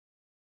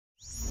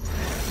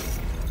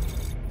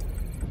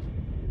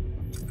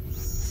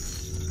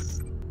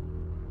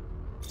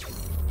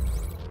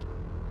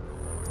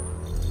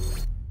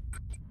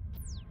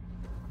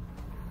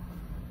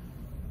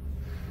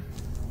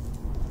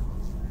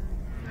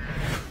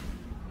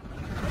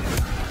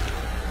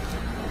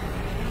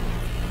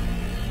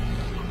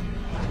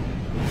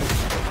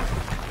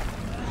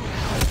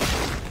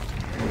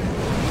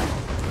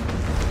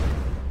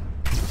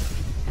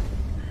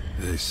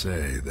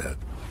say that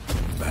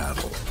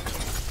battle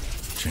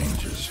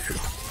changes you.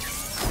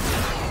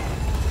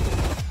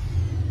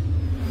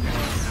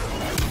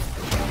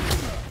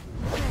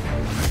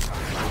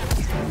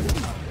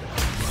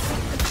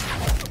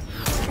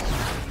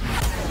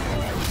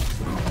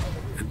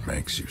 It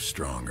makes you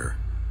stronger.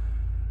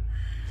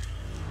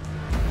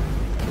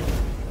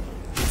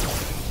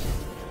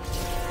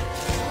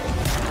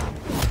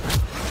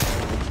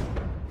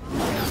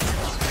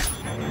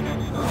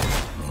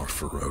 More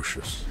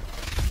ferocious.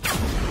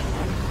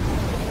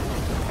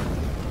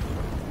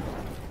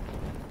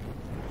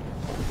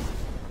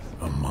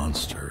 A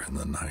monster in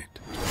the night.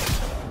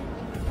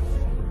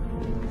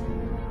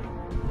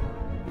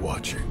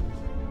 Watching.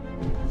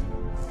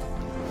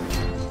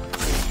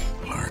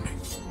 Learning.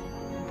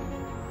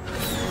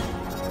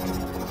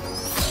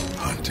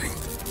 Hunting.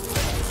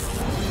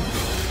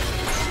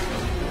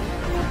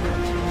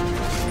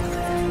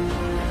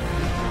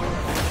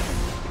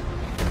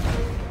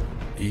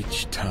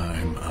 Each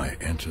time I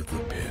enter the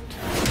pit,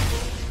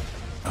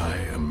 I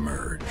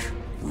emerge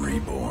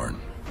reborn.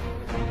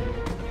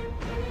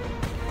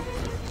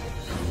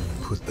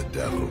 Put the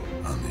devil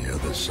on the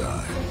other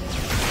side,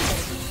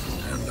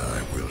 and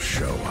I will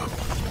show up.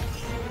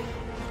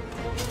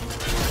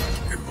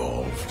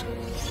 Evolved.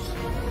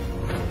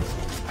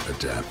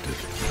 Adapted.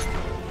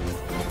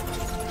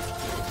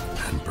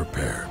 And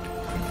prepared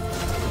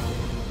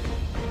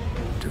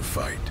to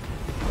fight.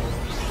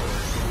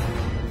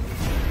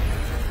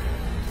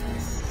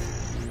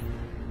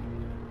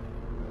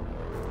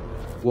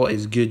 What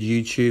is good,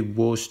 YouTube?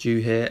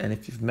 Warstu here, and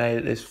if you've made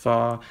it this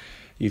far,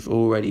 you've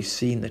already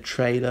seen the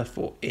trailer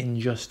for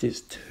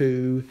Injustice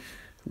 2,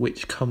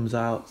 which comes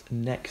out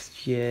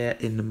next year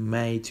in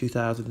May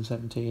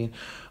 2017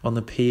 on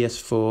the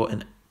PS4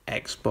 and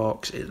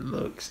Xbox. It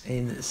looks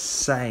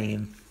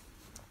insane.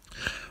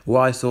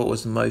 What I thought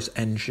was the most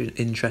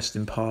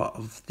interesting part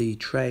of the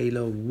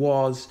trailer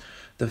was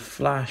the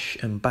Flash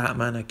and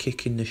Batman are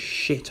kicking the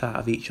shit out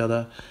of each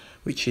other,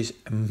 which is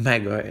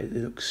mega. It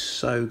looks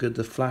so good.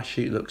 The Flash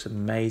suit looks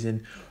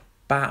amazing.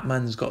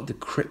 Batman's got the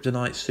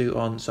kryptonite suit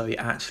on, so he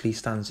actually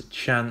stands a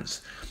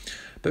chance.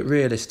 But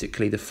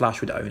realistically, the Flash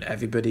would own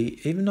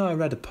everybody, even though I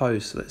read a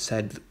post that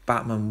said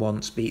Batman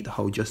once beat the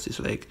whole Justice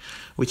League,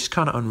 which is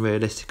kind of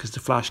unrealistic because the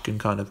Flash can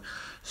kind of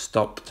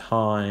stop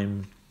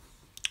time.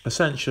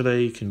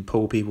 Essentially, can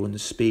pull people in the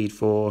Speed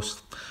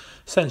Force.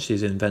 Essentially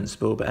is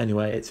invincible, but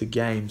anyway, it's a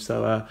game,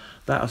 so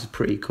that was a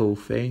pretty cool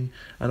thing.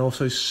 And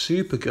also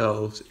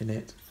Supergirl's in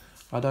it.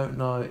 I don't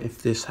know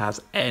if this has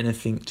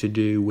anything to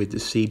do with the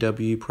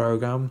CW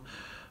program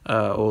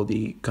or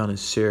the kind of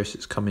series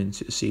that's coming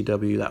to the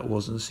CW that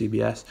wasn't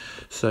CBS.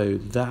 So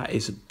that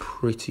is a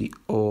pretty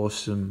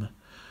awesome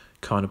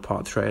kind of part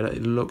of the trailer.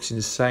 It looks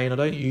insane. I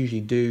don't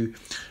usually do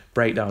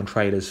breakdown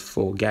trailers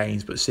for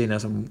games, but seeing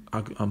as I'm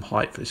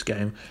hyped for this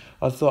game,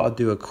 I thought I'd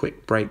do a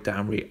quick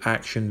breakdown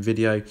reaction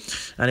video,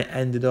 and it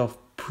ended off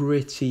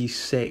pretty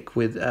sick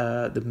with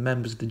the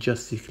members of the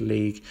Justice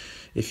League.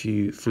 If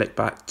you flick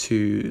back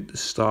to the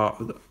start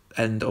of the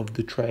end of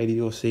the trailer,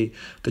 you'll see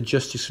the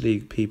Justice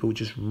League people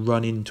just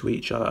run into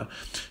each other.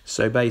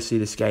 So basically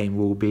this game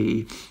will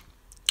be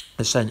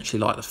essentially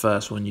like the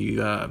first one,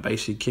 you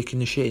basically kicking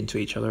the shit into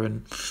each other,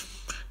 and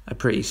a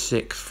pretty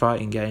sick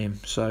fighting game.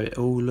 So it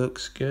all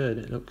looks good.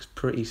 It looks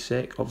pretty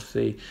sick.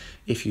 Obviously,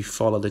 if you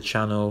follow the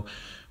channel,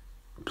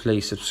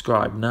 please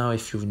subscribe. Now,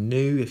 if you're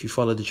new, if you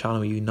follow the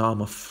channel, you know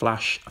I'm a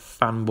Flash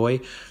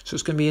fanboy. So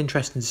it's going to be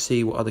interesting to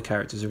see what other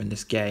characters are in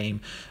this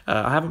game.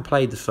 I haven't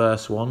played the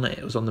first one.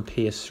 It was on the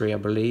PS3, I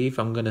believe.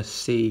 I'm going to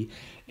see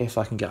if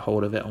I can get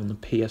hold of it on the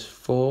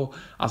PS4,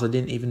 as I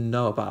didn't even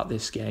know about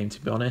this game, to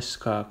be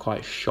honest.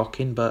 Quite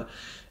shocking, but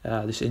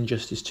this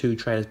Injustice 2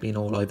 trailer's been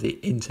all over the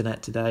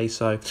internet today,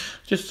 so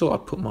just thought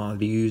I'd put my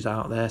views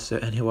out there. So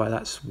anyway,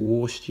 that's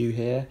Warstu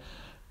here.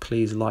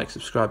 Please like,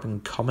 subscribe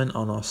and comment,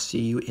 and I'll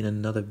see you in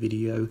another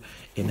video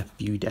in a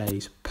few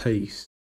days. Peace.